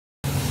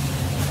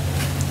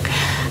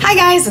Hi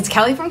guys, it's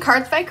Kelly from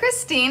Cards by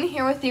Christine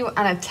here with you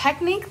on a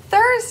Technique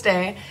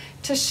Thursday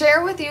to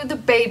share with you the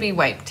baby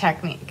wipe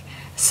technique.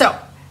 So,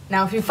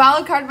 now if you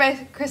follow Cards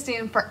by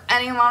Christine for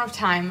any amount of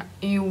time,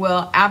 you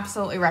will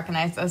absolutely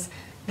recognize this.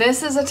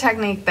 This is a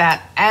technique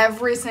that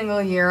every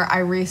single year I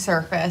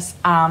resurface.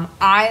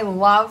 I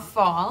love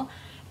fall,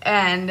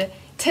 and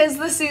 'tis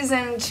the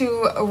season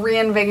to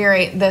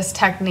reinvigorate this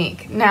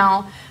technique.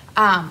 Now,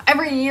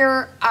 every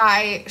year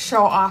I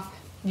show off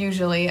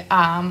usually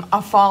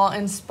a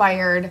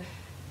fall-inspired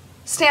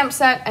stamp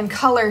set and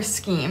color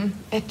scheme.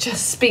 It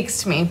just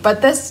speaks to me.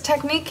 But this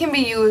technique can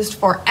be used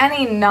for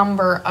any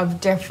number of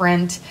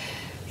different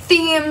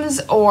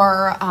themes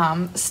or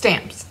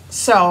stamps.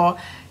 So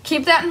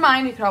keep that in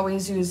mind. You could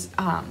always use,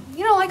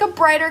 like a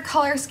brighter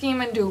color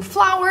scheme and do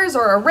flowers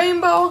or a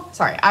rainbow.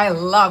 Sorry, I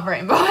love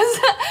rainbows.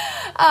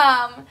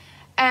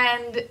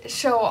 And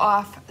show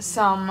off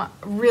some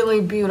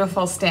really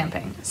beautiful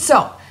stamping.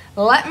 So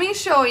let me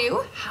show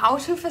you how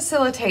to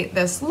facilitate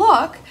this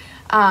look,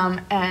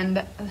 and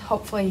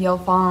hopefully you'll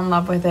fall in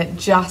love with it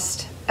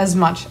just as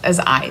much as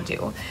I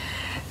do.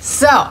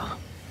 So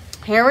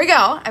here we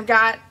go. I've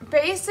got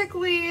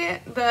basically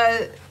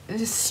the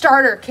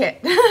starter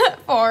kit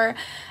for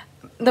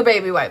the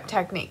baby wipe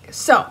technique.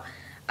 So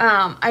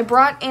I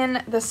brought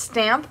in the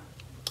stamp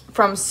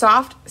from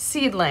Soft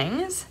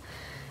Seedlings.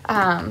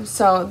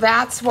 So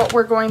that's what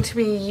we're going to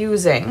be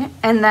using.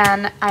 And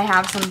then I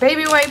have some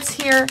baby wipes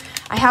here.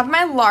 I have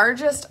my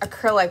largest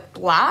acrylic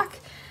block.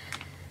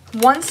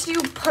 Once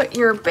you put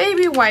your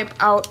baby wipe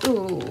out,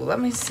 let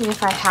me see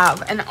if I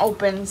have an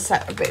open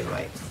set of baby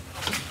wipes.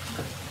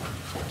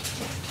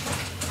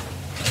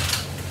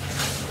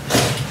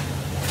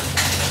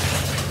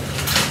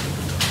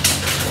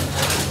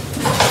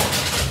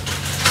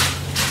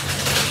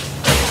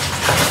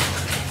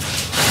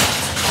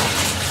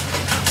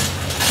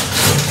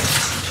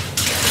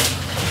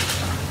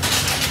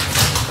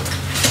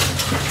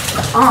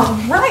 All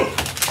right,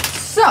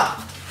 so,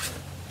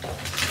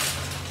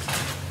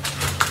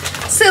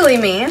 silly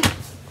me,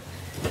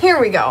 here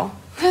we go.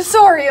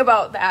 Sorry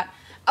about that.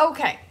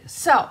 Okay,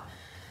 so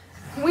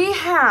we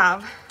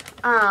have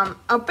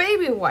a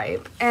baby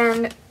wipe,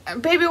 and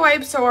baby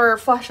wipes or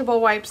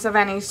flushable wipes of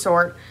any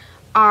sort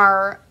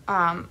are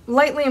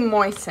lightly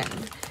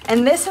moistened,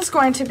 and this is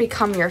going to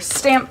become your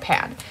stamp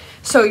pad.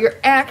 So you're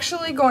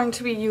actually going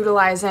to be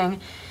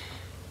utilizing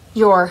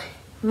your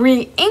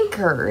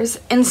re-inkers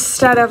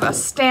instead of a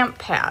stamp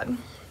pad.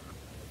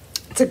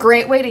 It's a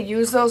great way to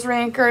use those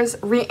re-inkers.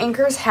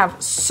 Re-inkers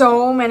have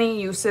so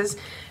many uses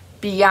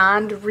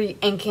beyond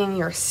re-inking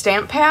your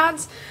stamp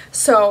pads,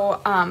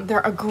 so they're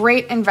a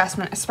great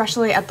investment,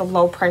 especially at the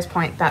low price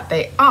point that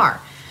they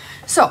are.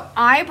 So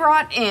I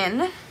brought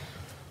in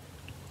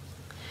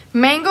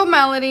Mango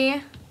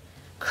Melody,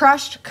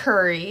 Crushed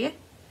Curry,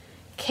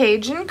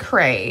 Cajun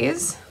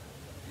Craze,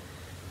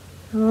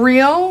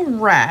 Real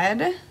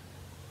Red,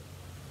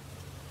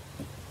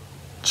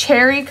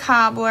 Cherry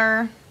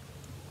Cobbler,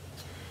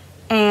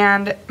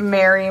 and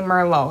Mary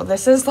Merlot.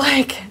 This is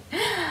like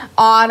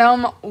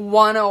Autumn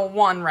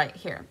 101 right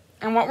here.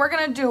 And what we're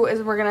going to do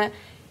is we're going to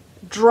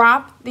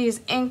drop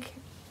these ink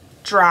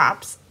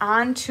drops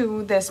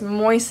onto this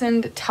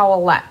moistened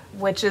towelette,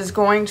 which is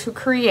going to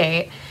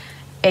create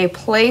a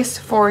place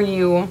for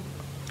you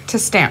to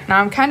stamp. Now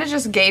I'm kind of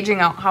just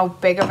gauging out how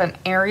big of an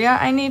area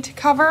I need to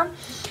cover.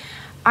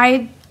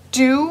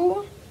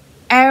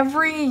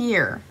 Every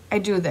year I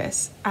do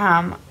this.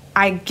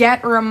 I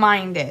get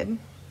reminded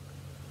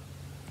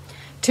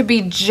to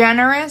be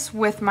generous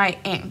with my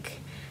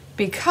ink,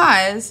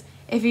 because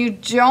if you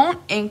don't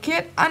ink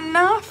it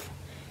enough,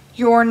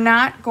 you're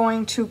not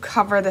going to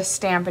cover the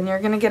stamp and you're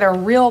going to get a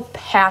real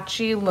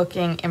patchy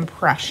looking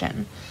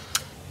impression,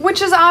 which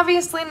is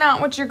obviously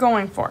not what you're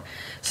going for.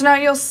 So now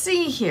you'll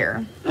see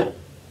here,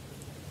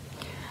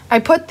 I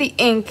put the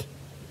ink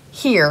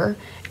here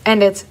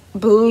and it's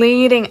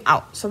bleeding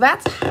out. So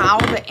that's how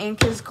the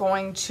ink is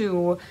going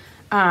to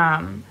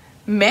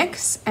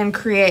mix and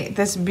create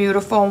this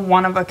beautiful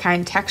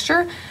one-of-a-kind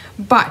texture.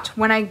 But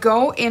when I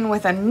go in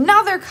with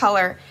another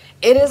color,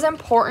 it is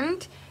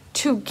important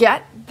to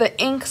get the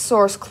ink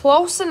source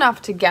close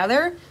enough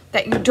together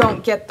that you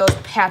don't get those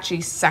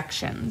patchy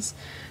sections.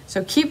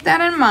 So keep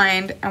that in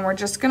mind, and we're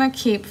just gonna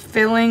keep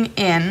filling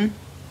in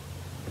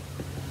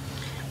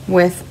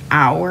with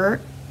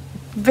our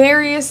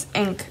various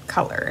ink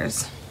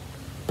colors.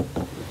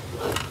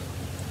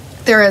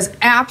 There is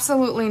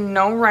absolutely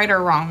no right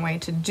or wrong way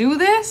to do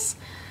this,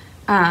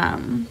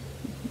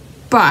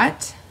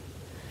 but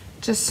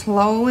just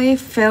slowly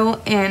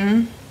fill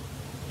in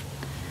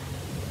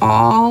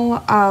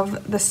all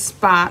of the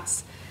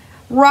spots,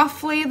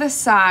 roughly the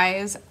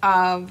size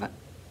of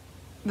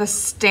the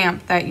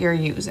stamp that you're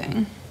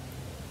using.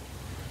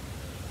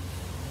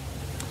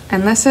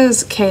 And this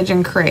is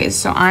Cajun Craze,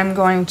 so I'm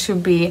going to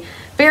be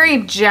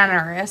very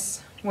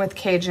generous with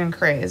Cajun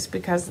Craze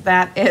because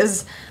that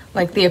is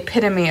like the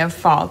epitome of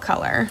fall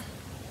color.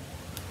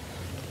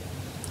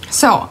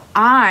 So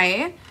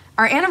our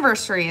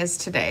anniversary is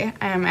today.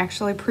 I am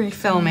actually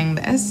pre-filming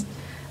this.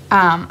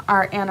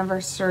 our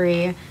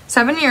anniversary,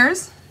 7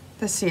 years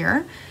this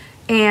year.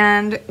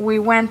 And we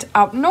went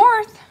up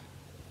north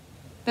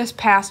this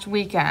past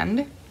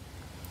weekend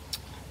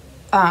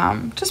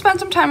to spend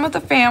some time with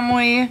the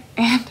family,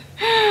 and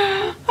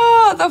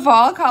the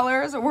fall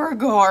colors were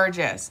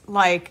gorgeous.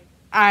 Like,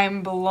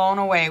 I'm blown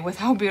away with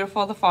how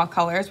beautiful the fall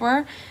colors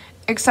were,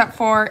 except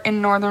for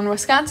in northern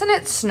Wisconsin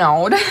it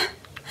snowed.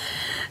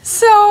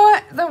 So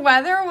the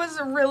weather was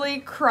really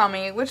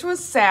crummy, which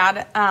was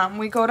sad.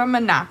 We go to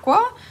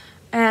Minocqua,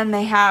 and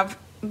they have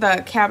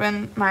the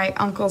cabin, my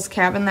uncle's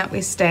cabin that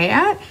we stay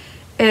at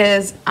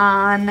is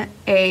on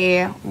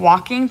a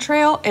walking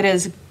trail. It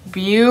is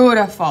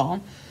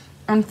beautiful.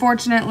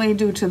 Unfortunately,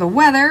 due to the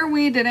weather,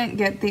 we didn't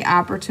get the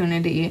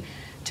opportunity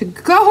to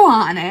go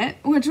on it,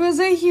 which was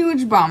a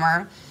huge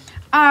bummer.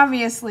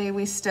 Obviously,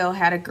 we still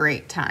had a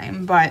great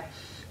time, but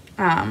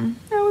that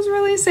was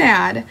really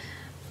sad.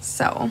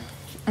 So,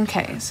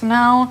 okay, so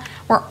now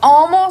we're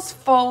almost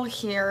full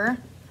here.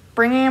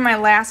 Bringing in my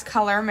last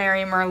color,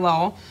 Mary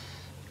Merlot.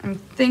 I'm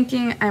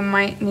thinking I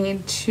might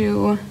need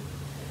to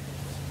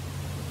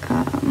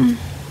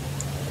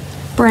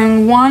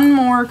bring one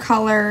more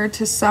color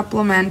to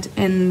supplement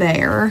in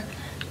there,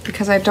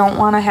 because I don't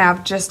want to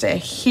have just a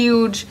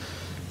huge,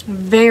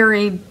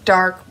 very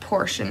dark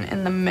portion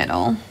in the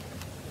middle.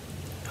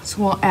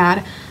 So we'll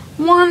add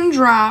 1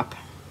 drop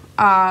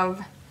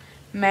of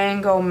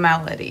Mango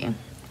Melody.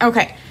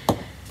 Okay,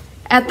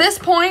 at this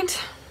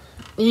point,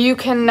 you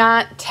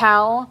cannot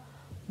tell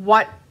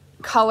what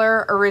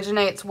color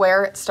originates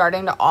where. It's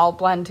starting to all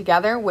blend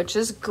together, which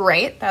is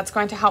great. That's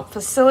going to help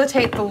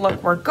facilitate the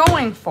look we're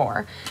going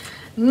for.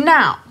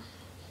 Now,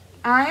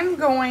 I'm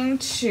going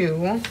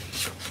to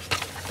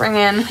bring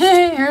in,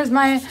 here's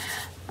my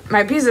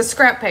piece of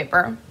scrap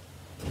paper.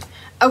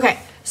 Okay,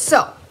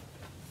 so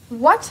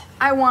what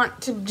I want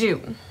to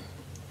do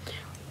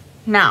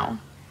now,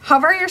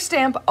 hover your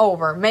stamp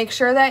over. Make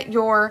sure that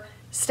your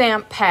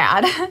stamp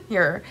pad,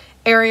 your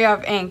area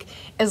of ink,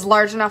 is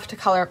large enough to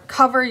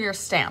cover your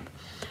stamp.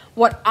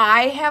 What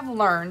I have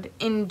learned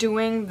in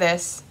doing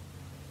this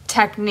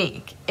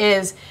technique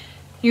is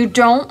you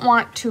don't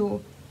want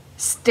to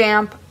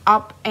stamp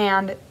up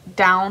and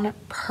down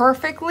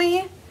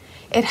perfectly.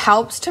 It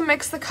helps to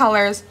mix the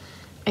colors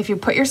if you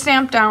put your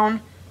stamp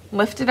down,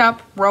 lift it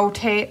up,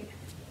 rotate,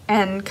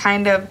 and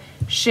kind of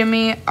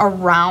shimmy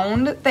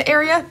around the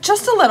area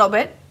just a little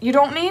bit. You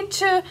don't need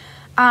to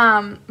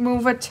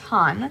move a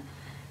ton,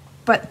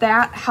 but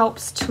that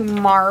helps to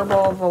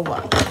marble the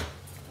look.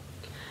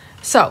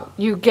 So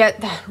you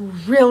get that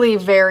really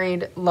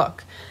varied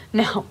look.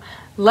 Now,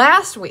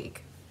 last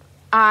week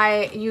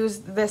I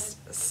used this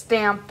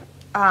stamp,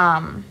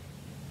 I'm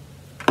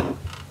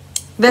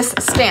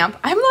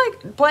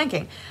like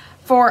blanking,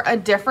 for a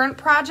different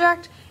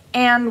project,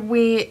 and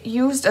we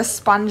used a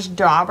sponge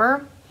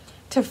dauber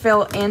to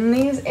fill in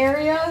these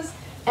areas.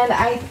 And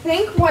I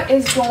think what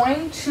is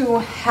going to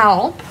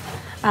help,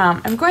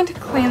 I'm going to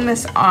clean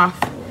this off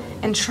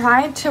and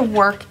try to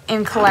work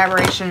in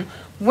collaboration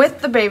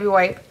with the baby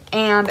wipe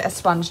and a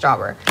sponge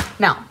dauber.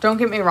 Now, don't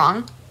get me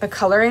wrong, the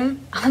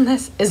coloring on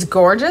this is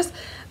gorgeous,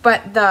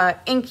 but the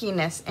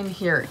inkiness in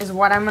here is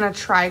what I'm gonna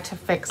try to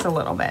fix a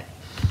little bit.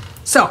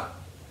 So,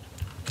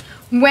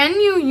 when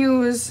you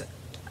use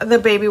the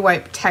baby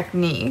wipe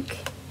technique,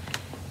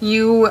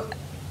 you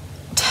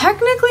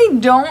technically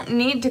don't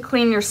need to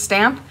clean your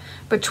stamp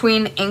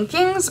between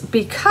inkings,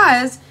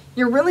 because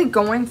you're really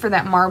going for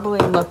that marbly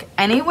look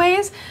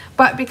anyways.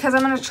 But because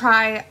I'm going to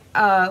try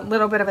a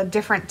little bit of a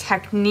different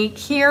technique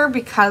here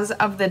because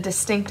of the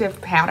distinctive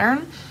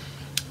pattern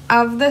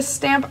of this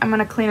stamp, I'm going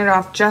to clean it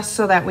off just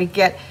so that we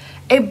get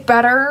a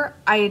better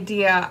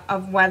idea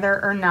of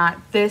whether or not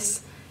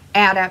this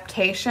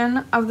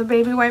adaptation of the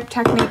baby wipe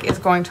technique is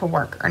going to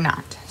work or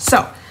not.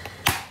 So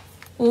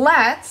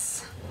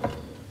let's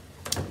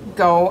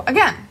go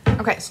again.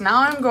 Okay, so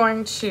now I'm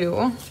going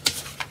to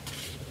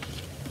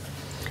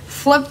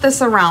flip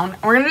this around.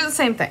 We're going to do the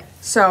same thing.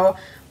 So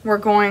we're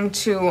going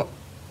to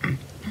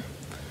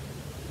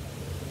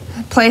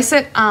place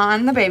it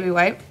on the baby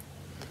wipe,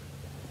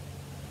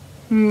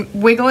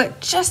 wiggle it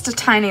just a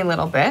tiny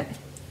little bit.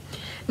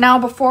 Now,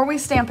 before we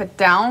stamp it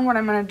down, what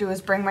I'm going to do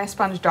is bring my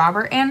sponge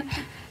dauber in,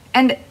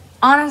 and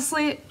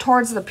honestly,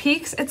 towards the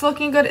peaks, it's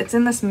looking good. It's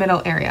in this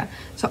middle area.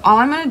 So all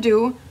I'm going to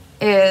do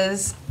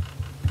is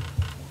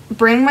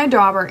bring my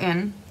dauber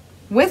in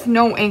with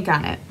no ink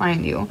on it,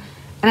 mind you,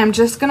 and I'm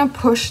just going to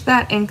push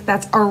that ink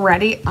that's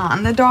already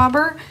on the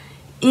dauber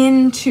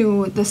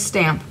into the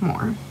stamp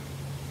more.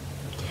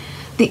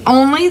 The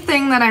only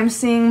thing that I'm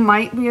seeing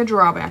might be a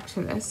drawback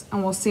to this,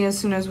 and we'll see as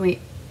soon as we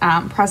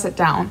press it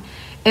down,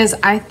 is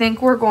I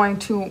think we're going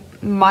to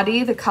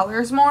muddy the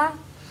colors more.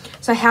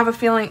 So I have a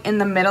feeling in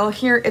the middle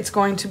here, it's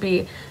going to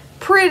be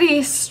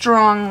pretty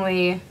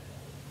strongly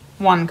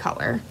one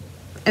color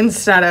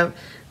instead of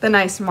the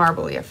nice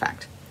marbly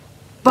effect.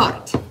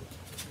 But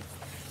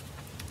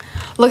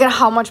look at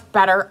how much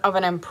better of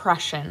an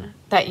impression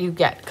that you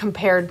get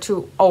compared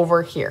to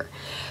over here.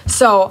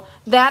 So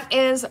that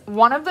is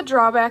one of the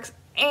drawbacks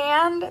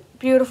and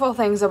beautiful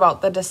things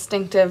about the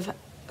distinctive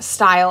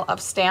style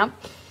of stamp.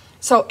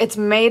 So it's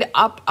made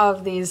up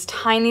of these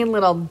tiny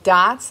little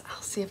dots.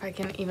 I'll see if I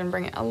can even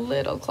bring it a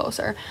little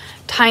closer.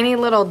 Tiny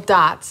little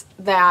dots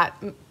that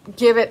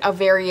give it a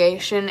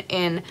variation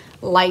in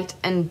light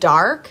and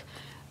dark.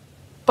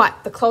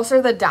 But the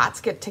closer the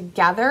dots get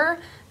together,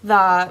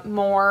 the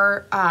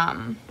more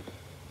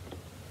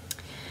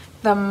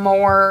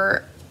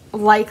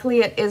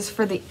likely it is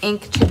for the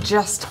ink to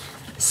just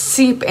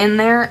seep in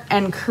there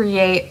and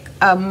create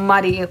a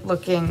muddy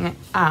looking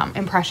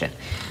impression.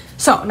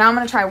 So now I'm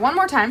going to try one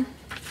more time.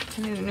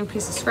 I need a new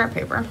piece of scrap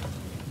paper.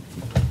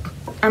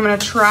 I'm going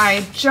to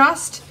try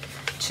just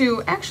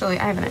to, actually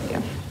I have an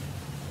idea.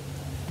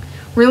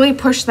 Really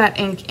push that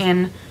ink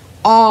in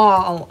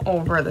all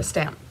over the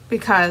stamp,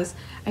 because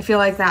I feel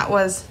like that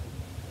was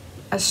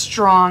a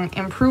strong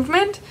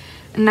improvement.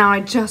 And now I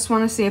just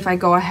want to see if I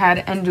go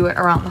ahead and do it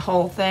around the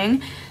whole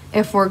thing,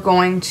 if we're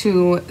going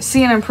to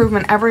see an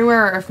improvement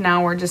everywhere, or if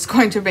now we're just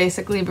going to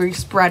basically be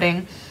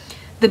spreading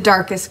the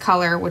darkest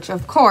color, which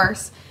of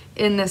course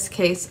in this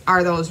case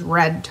are those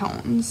red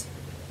tones.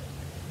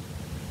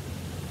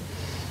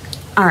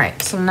 All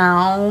right, so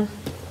now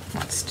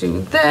let's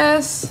do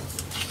this.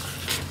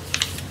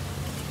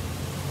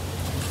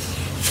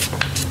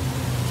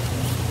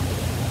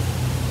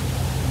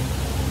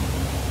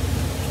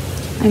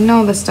 I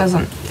know this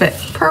doesn't fit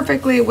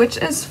perfectly, which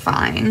is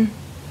fine.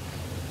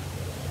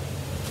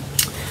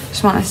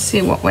 Just want to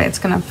see what way it's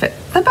going to fit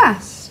the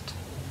best.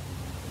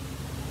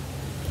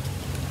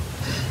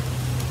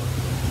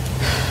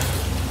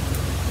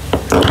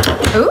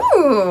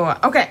 Ooh,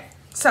 okay,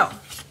 so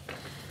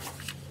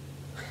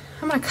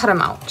I'm going to cut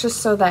them out just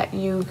so that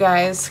you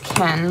guys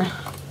can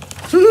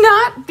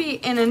not be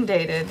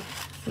inundated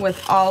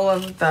with all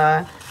of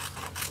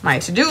my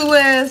to-do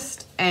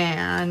list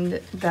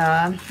and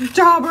the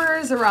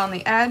daubers around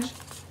the edge.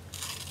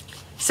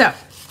 So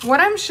what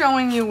I'm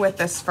showing you with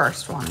this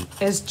first one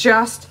is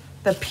just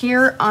the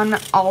pure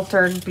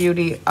unaltered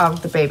beauty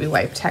of the baby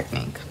wipe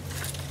technique.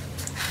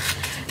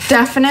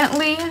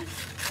 Definitely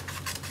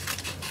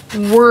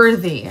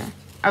worthy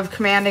of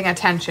commanding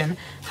attention.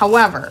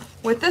 However,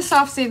 with this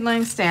soft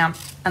seedling stamp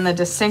and the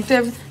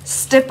distinctive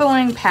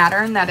stippling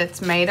pattern that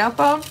it's made up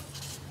of,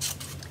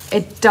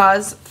 it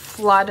does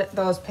flood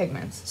those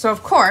pigments. So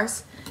of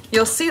course,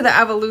 you'll see the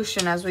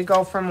evolution as we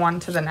go from one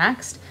to the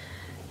next.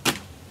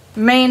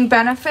 Main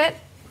benefit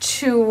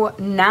to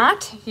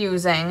not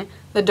using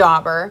the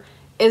dauber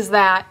is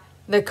that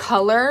the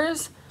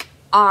colors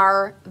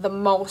are the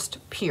most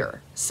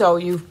pure. So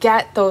you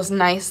get those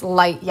nice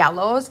light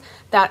yellows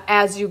that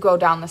as you go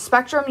down the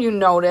spectrum, you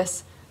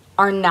notice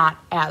are not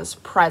as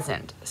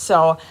present.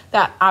 So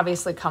that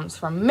obviously comes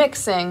from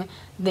mixing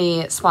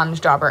the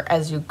sponge dauber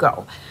as you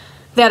go.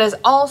 That is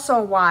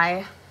also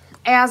why,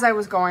 as I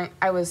was going,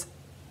 I was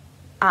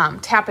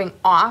tapping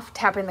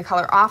the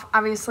color off.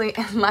 Obviously,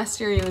 unless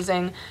you're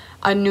using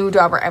a new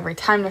dauber every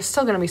time, there's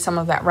still going to be some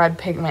of that red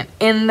pigment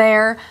in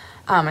there.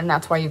 And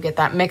that's why you get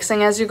that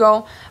mixing as you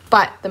go.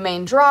 But the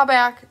main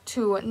drawback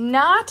to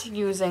not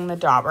using the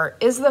dauber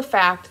is the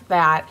fact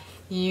that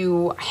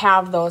you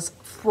have those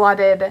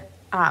flooded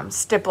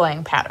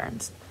stippling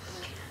patterns.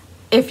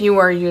 If you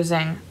are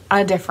using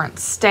a different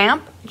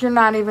stamp, you're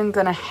not even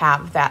going to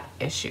have that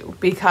issue,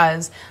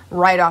 because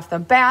right off the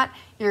bat,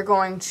 you're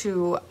going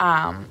to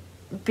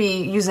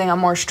be using a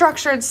more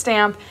structured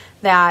stamp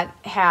that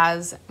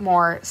has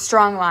more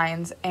strong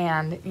lines,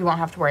 and you won't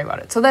have to worry about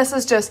it. So this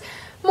is just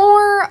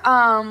more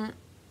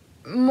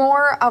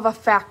of a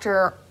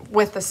factor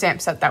with the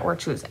stamp set that we're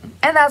choosing.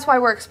 And that's why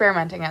we're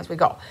experimenting as we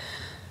go.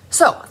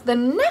 So the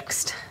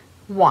next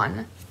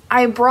one,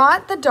 I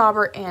brought the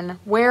dauber in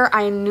where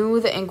I knew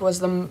the ink was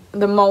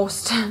the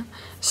most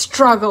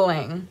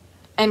struggling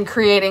and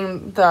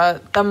creating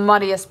the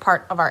muddiest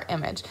part of our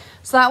image.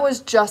 So that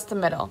was just the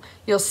middle.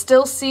 You'll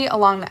still see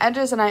along the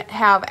edges, and I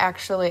have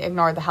actually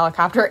ignored the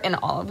helicopter in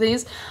all of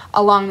these.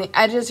 Along the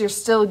edges, you're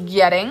still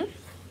getting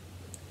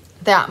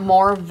that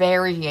more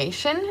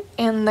variation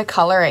in the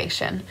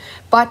coloration.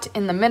 But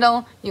in the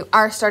middle, you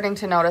are starting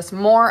to notice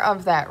more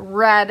of that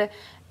red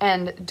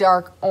and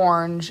dark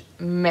orange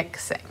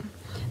mixing.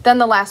 Then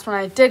the last one,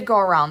 I did go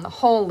around the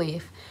whole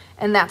leaf,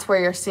 and that's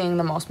where you're seeing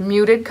the most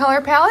muted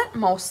color palette,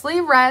 mostly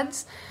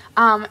reds.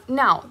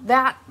 Now,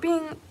 that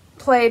being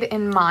played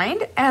in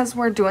mind as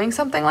we're doing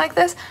something like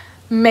this,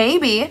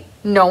 maybe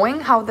knowing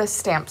how this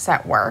stamp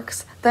set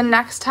works, the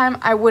next time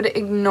I would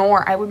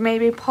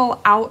maybe pull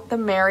out the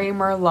Mary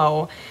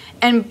Merlot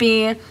and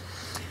be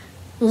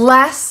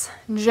less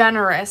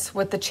generous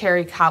with the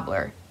cherry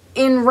cobbler,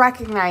 in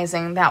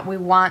recognizing that we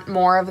want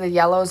more of the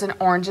yellows and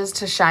oranges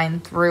to shine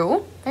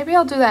through. Maybe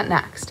I'll do that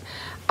next.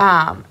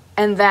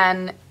 And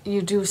then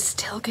you do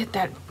still get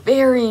that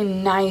very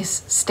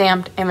nice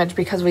stamped image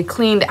because we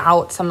cleaned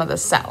out some of the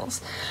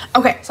cells.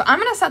 Okay, so I'm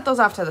gonna set those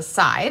off to the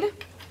side,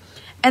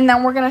 and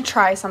then we're gonna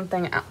try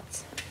something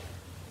else.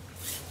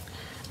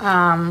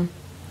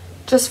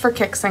 Just for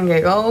kicks and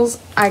giggles,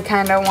 I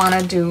kind of want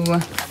to do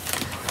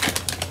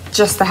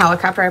just the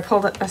helicopter. I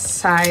pulled it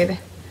aside.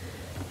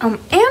 And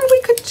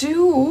we could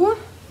do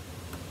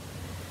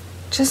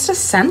just a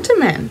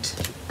sentiment.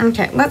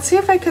 Okay, let's see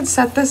if I could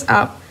set this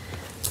up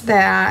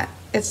that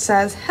it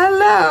says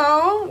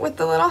hello with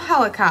the little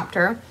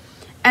helicopter,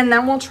 and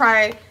then we'll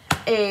try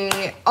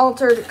a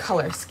altered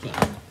color scheme.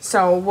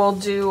 So we'll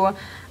do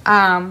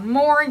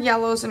more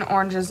yellows and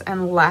oranges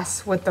and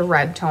less with the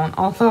red tone,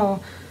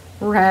 although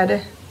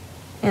red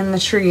in the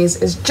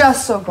trees is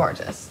just so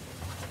gorgeous.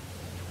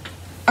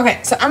 Okay,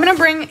 so I'm gonna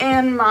bring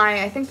in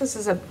my, I think this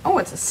is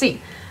it's a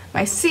C,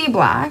 my C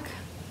black.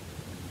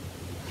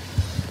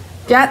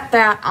 Get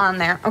that on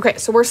there. Okay,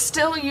 so we're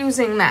still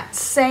using that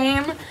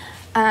same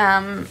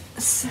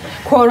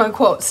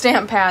quote-unquote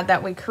stamp pad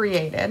that we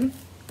created.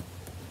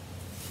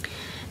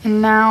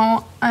 And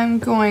now I'm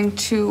going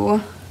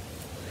to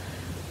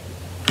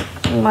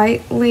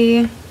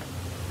lightly,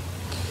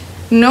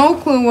 no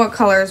clue what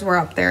colors were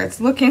up there.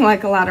 It's looking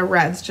like a lot of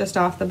reds just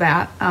off the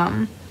bat,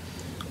 but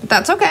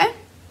that's okay.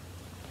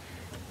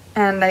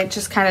 And I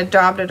just kind of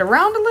daubed it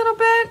around a little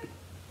bit.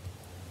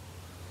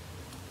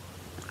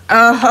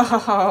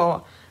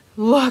 Oh,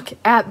 look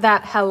at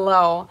that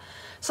hello.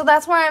 So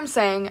that's why I'm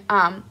saying,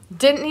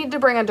 didn't need to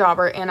bring a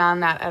dauber in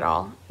on that at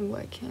all. Ooh,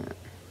 I can't.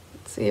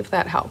 Let's see if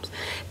that helps.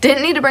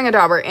 Didn't need to bring a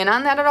dauber in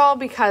on that at all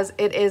because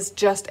it is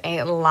just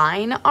a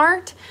line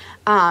art.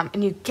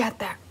 And you get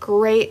that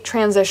great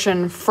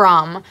transition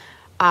from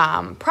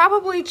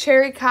probably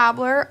cherry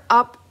cobbler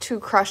up to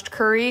crushed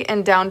curry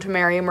and down to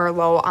Mary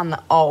Merlot on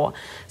the O.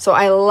 So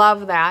I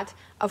love that.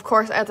 Of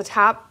course, at the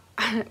top,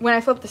 when I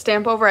flipped the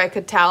stamp over, I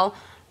could tell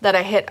that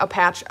I hit a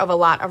patch of a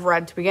lot of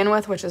red to begin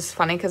with, which is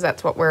funny because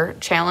that's what we're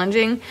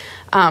challenging.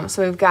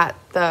 So we've got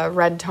the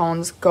red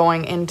tones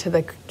going into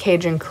the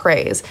Cajun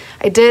craze.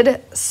 I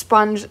did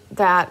sponge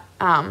that,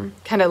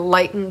 kind of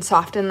lighten,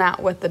 soften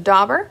that with the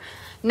dauber.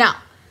 Now,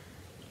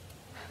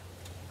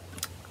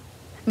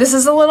 this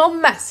is a little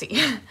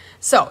messy.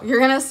 So you're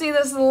gonna see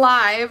this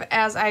live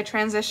as I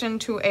transition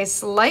to a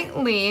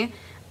slightly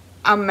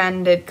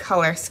amended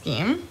color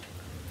scheme.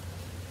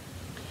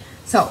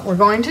 So we're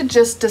going to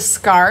just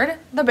discard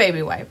the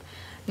baby wipe.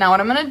 Now what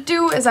I'm gonna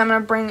do is I'm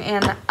gonna bring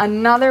in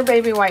another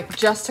baby wipe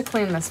just to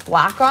clean this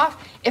black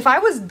off. If I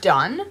was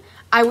done,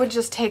 I would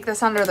just take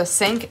this under the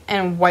sink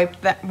and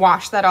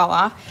wash that all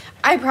off.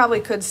 I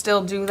probably could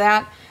still do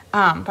that,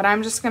 but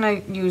I'm just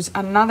gonna use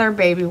another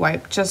baby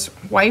wipe. Just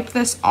wipe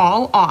this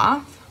all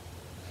off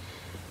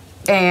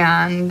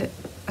and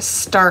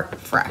start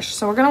fresh.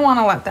 So we're gonna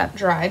wanna let that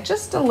dry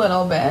just a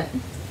little bit.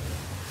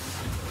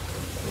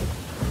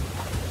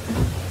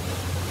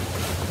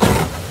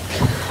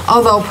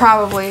 Although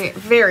probably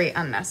very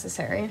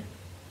unnecessary.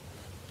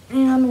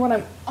 And what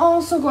I'm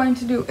also going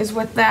to do is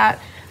with that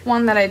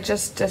one that I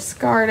just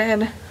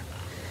discarded,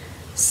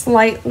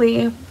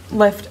 slightly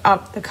lift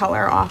up the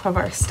color off of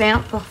our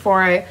stamp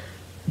before I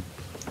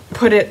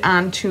put it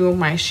onto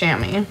my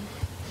chamois.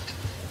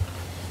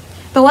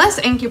 The less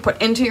ink you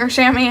put into your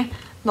chamois,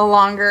 the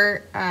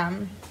longer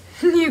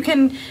you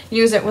can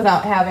use it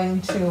without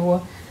having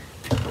to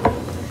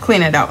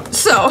clean it out.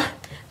 So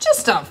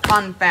just a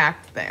fun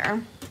fact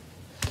there.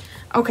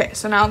 Okay,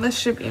 so now this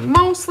should be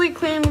mostly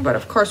clean, but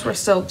of course we're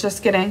still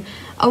just getting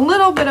a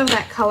little bit of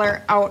that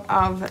color out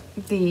of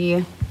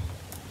the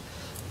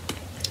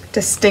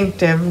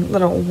distinctive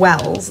little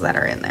wells that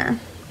are in there.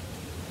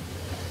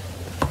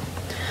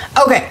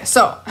 Okay,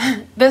 so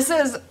this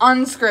is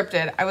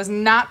unscripted. I was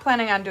not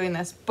planning on doing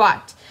this,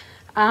 but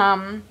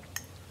I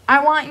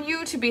want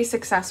you to be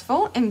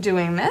successful in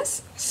doing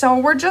this, so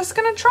we're just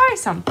gonna try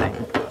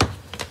something.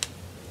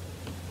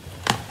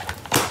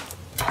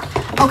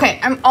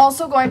 Okay, I'm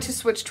also going to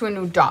switch to a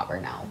new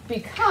dauber now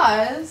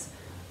because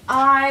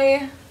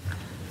I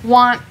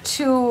want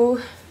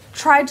to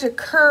try to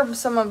curb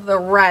some of the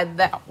red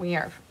that we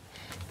are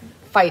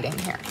fighting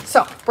here.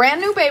 So,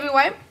 brand new baby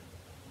wipe.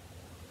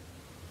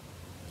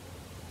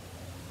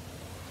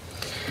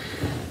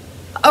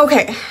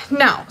 Okay,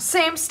 now,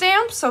 same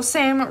stamp, so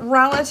same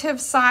relative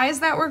size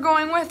that we're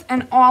going with,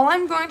 and all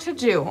I'm going to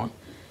do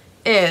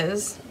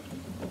is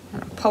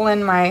pull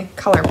in my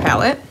color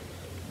palette.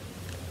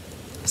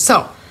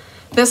 So,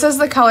 this is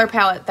the color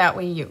palette that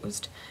we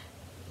used.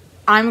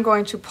 I'm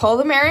going to pull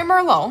the Mary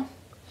Merlot,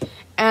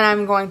 and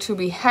I'm going to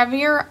be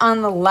heavier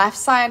on the left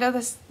side of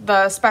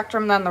the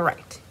spectrum than the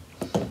right.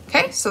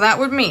 Okay, so that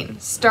would mean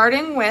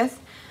starting with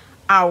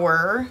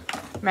our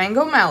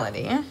Mango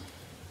Melody.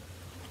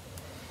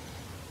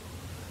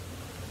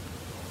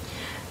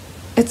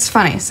 It's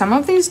funny, some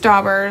of these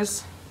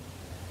daubers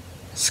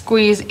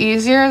squeeze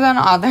easier than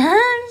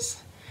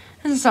others,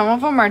 and some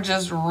of them are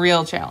just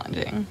real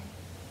challenging.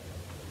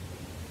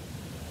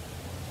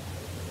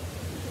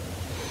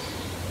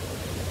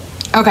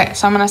 Okay,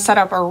 so I'm gonna set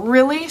up a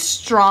really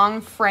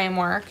strong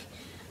framework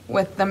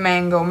with the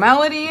Mango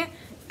Melody,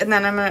 and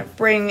then I'm gonna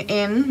bring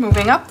in,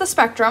 moving up the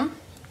spectrum.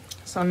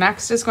 So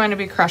next is going to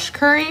be crushed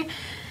curry,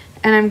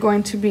 and I'm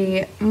going to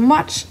be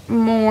much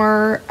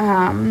more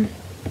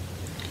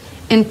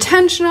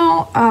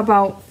intentional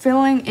about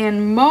filling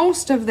in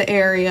most of the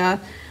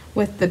area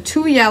with the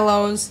two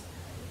yellows,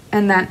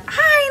 and then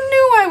I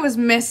knew I was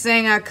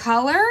missing a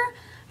color.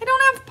 I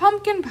don't have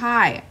pumpkin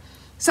pie.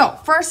 So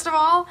first of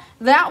all,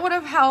 that would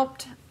have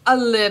helped a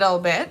little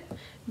bit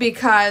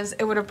because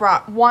it would have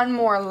brought one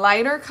more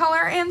lighter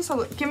color in.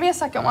 So give me a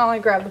second while I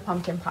grab the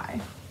pumpkin pie.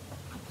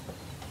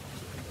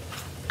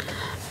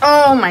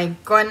 Oh my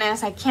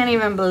goodness, I can't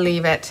even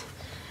believe it.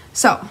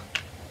 So,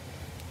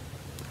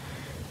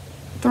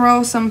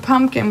 throw some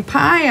pumpkin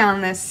pie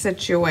on this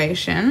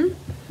situation.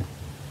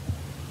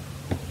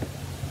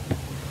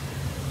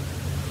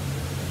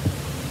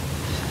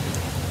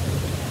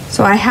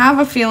 So I have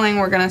a feeling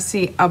we're gonna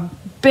see a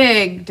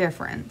big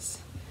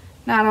difference,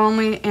 not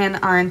only in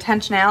our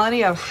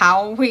intentionality of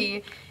how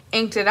we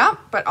inked it up,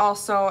 but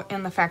also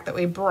in the fact that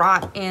we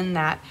brought in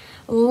that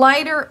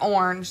lighter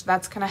orange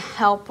that's gonna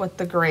help with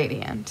the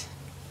gradient.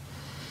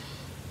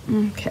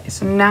 Okay,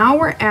 so now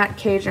we're at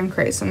Cajun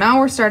Craze. So now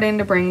we're starting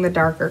to bring the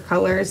darker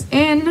colors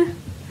in,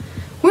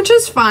 which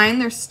is fine.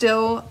 They're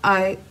still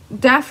a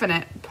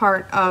definite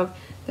part of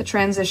the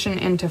transition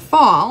into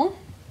fall.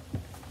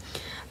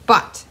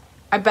 But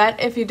I bet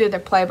if you did the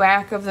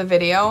playback of the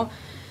video,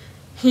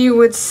 you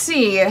would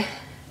see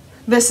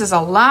this is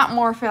a lot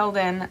more filled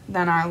in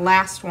than our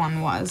last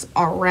one was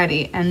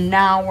already. And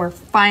now we're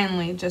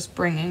finally just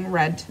bringing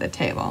red to the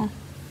table.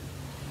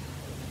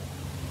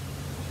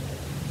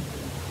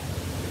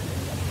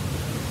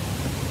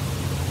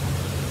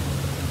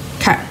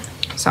 Okay,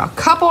 so a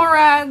couple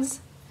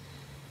reds.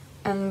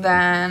 And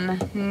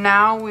then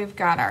now we've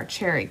got our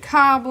cherry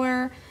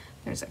cobbler.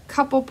 There's a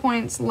couple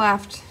points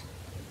left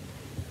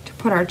to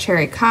put our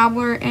cherry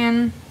cobbler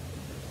in.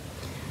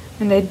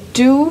 And I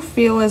do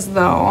feel as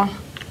though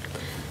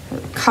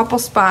there's a couple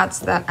spots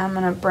that I'm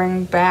gonna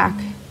bring back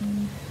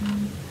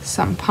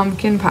some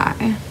pumpkin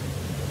pie.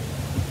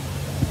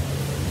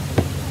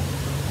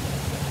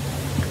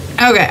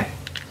 Okay,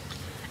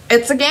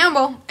 it's a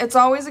gamble. It's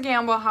always a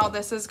gamble how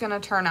this is gonna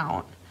turn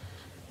out.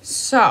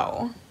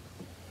 So,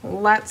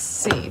 let's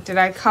see. Did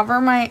I cover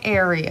my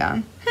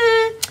area?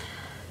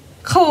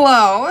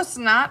 Close,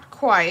 not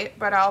quite,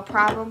 but I'll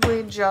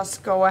probably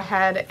just go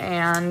ahead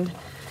and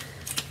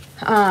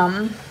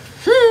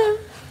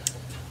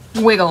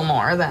wiggle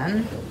more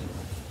then.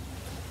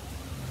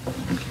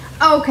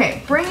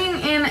 Okay, bringing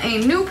in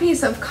a new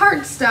piece of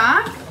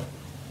cardstock.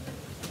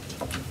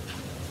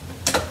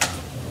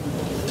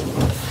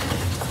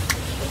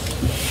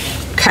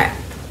 Okay,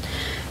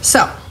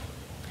 so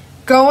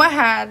go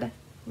ahead,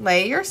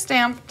 lay your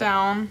stamp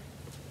down,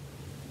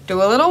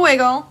 do a little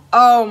wiggle.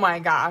 Oh my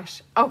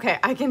gosh. Okay,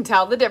 I can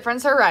tell the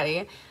difference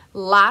already.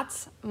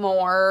 Lots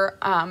more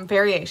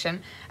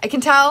variation. I can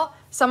tell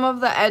some of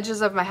the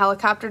edges of my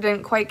helicopter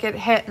didn't quite get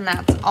hit, and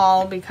that's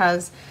all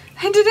because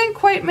I didn't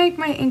quite make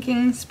my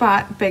inking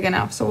spot big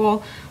enough.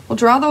 So we'll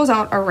draw those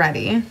out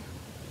already.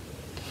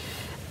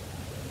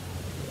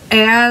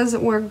 As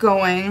we're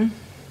going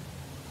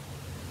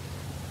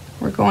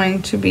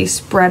to be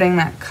spreading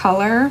that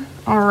color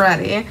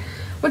already,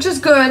 which is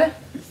good.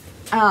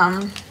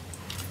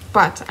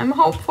 But I'm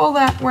hopeful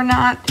that we're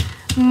not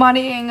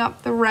muddying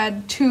up the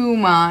red too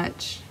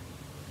much.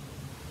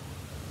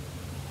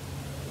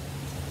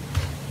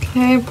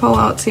 Okay, pull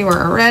out. See,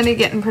 we're already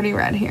getting pretty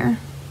red here.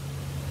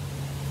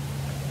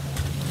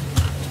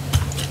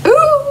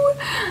 Ooh!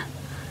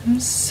 I'm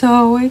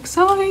so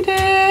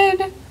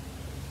excited.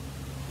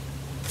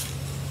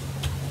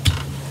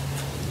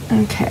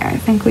 Okay, I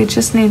think we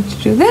just need to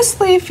do this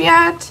leaf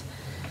yet.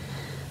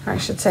 Or I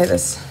should say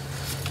this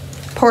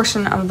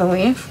portion of the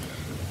leaf.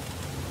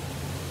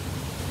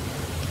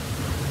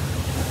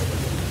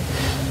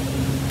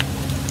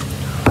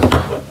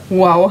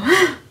 Whoa,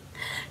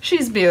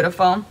 she's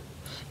beautiful.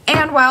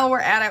 And while we're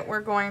at it, we're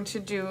going to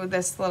do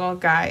this little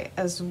guy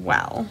as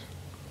well.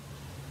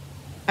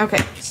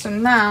 Okay, so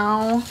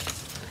now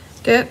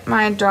get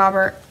my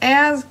dauber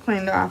as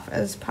cleaned off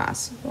as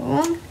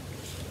possible.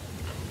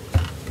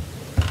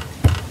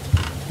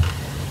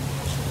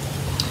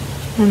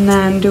 And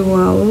then do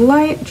a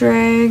light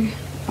drag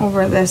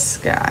over this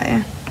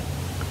guy.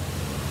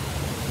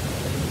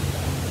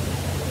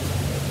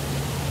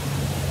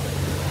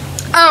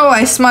 Oh,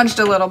 I smudged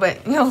a little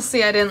bit. You'll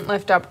see I didn't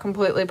lift up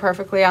completely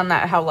perfectly on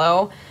that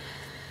hello.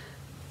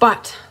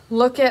 But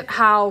look at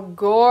how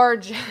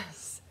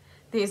gorgeous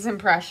these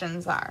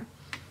impressions are.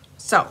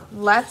 So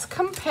let's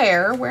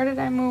compare. Where did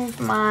I move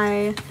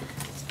my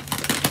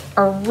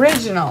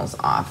originals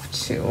off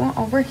to?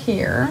 Over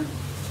here.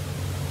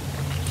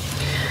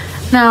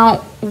 Now,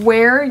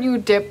 where you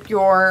dip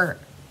your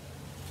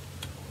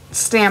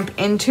stamp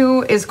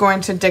into is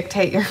going to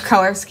dictate your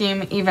color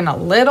scheme even a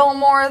little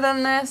more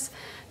than this.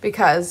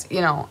 Because,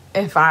 you know,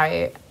 if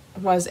I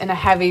was in a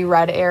heavy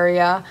red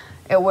area,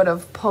 it would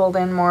have pulled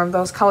in more of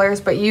those colors.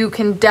 But you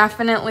can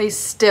definitely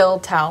still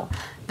tell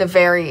the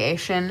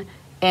variation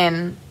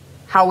in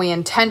how we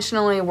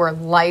intentionally were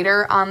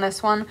lighter on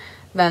this one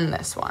than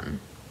this one.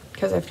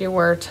 Because if you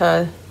were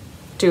to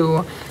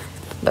do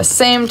the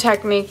same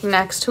technique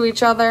next to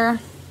each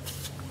other.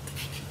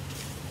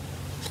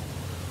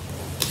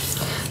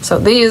 So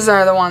these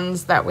are the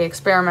ones that we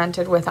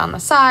experimented with on the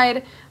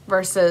side.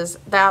 versus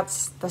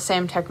that's the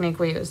same technique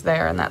we use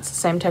there and that's the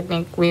same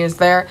technique we use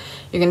there.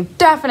 You can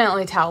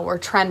definitely tell we're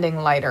trending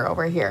lighter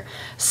over here.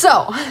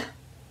 So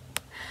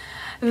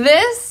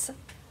this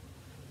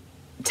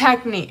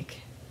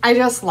technique, I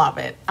just love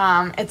it.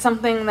 It's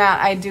something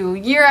that I do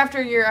year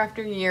after year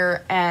after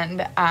year,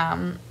 and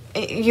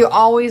you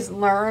always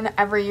learn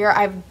every year.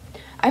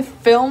 I've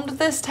filmed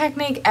this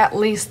technique at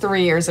least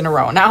 3 years in a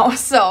row now.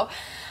 So,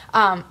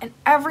 and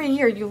every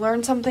year you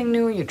learn something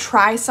new, you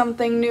try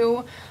something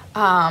new.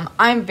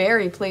 I'm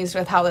very pleased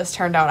with how this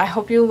turned out. I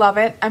hope you love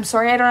it. I'm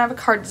sorry I don't have a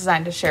card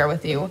design to share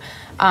with you,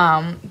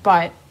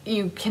 but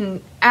you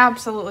can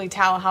absolutely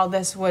tell how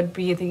this would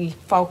be the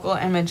focal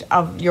image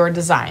of your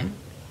design.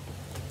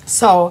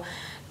 So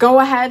go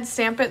ahead,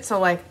 stamp it. So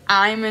like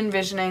I'm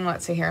envisioning,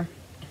 let's see here,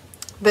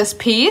 this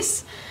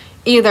piece.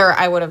 Either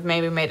I would have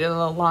maybe made it a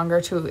little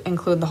longer to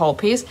include the whole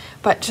piece,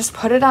 but just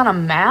put it on a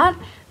mat,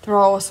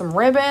 throw some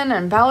ribbon,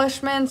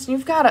 embellishments.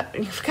 You've got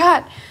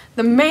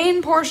the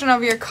main portion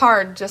of your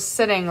card just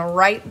sitting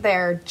right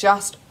there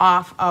just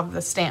off of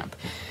the stamp.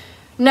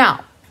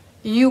 Now,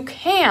 you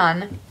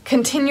can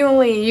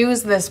continually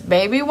use this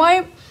baby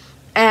wipe,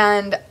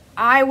 and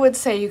I would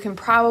say you can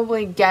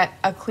probably get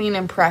a clean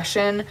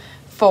impression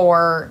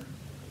for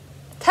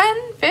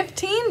 10,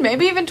 15,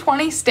 maybe even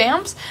 20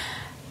 stamps.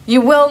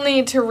 You will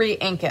need to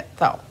re-ink it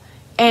though.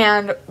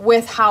 And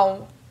with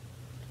how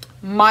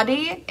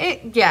muddy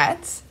it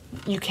gets,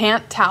 you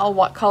can't tell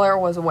what color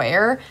was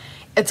where.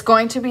 It's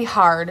going to be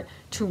hard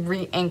to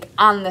re-ink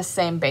on the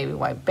same baby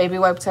wipe. Baby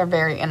wipes are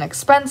very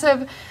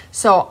inexpensive,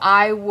 so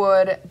I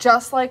would,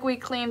 just like we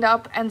cleaned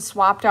up and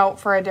swapped out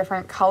for a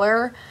different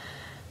color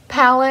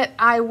palette,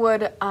 I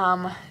would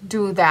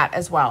do that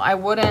as well. I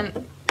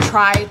wouldn't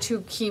try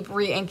to keep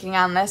re-inking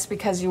on this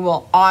because you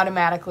will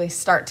automatically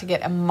start to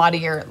get a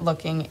muddier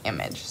looking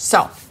image.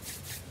 So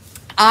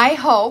I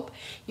hope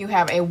you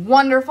have a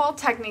wonderful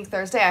Technique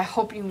Thursday. I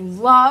hope you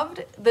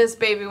loved this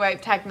baby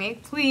wipe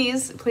technique.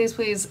 Please, please,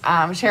 please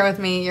share with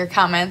me your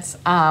comments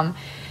and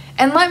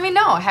let me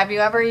know. Have you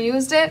ever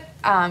used it?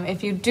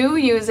 If you do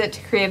use it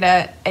to create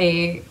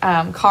a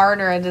card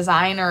or a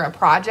design or a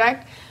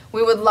project,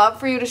 we would love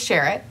for you to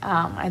share it.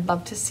 I'd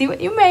love to see what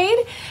you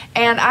made.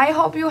 And I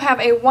hope you have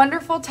a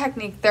wonderful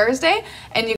Technique Thursday. And you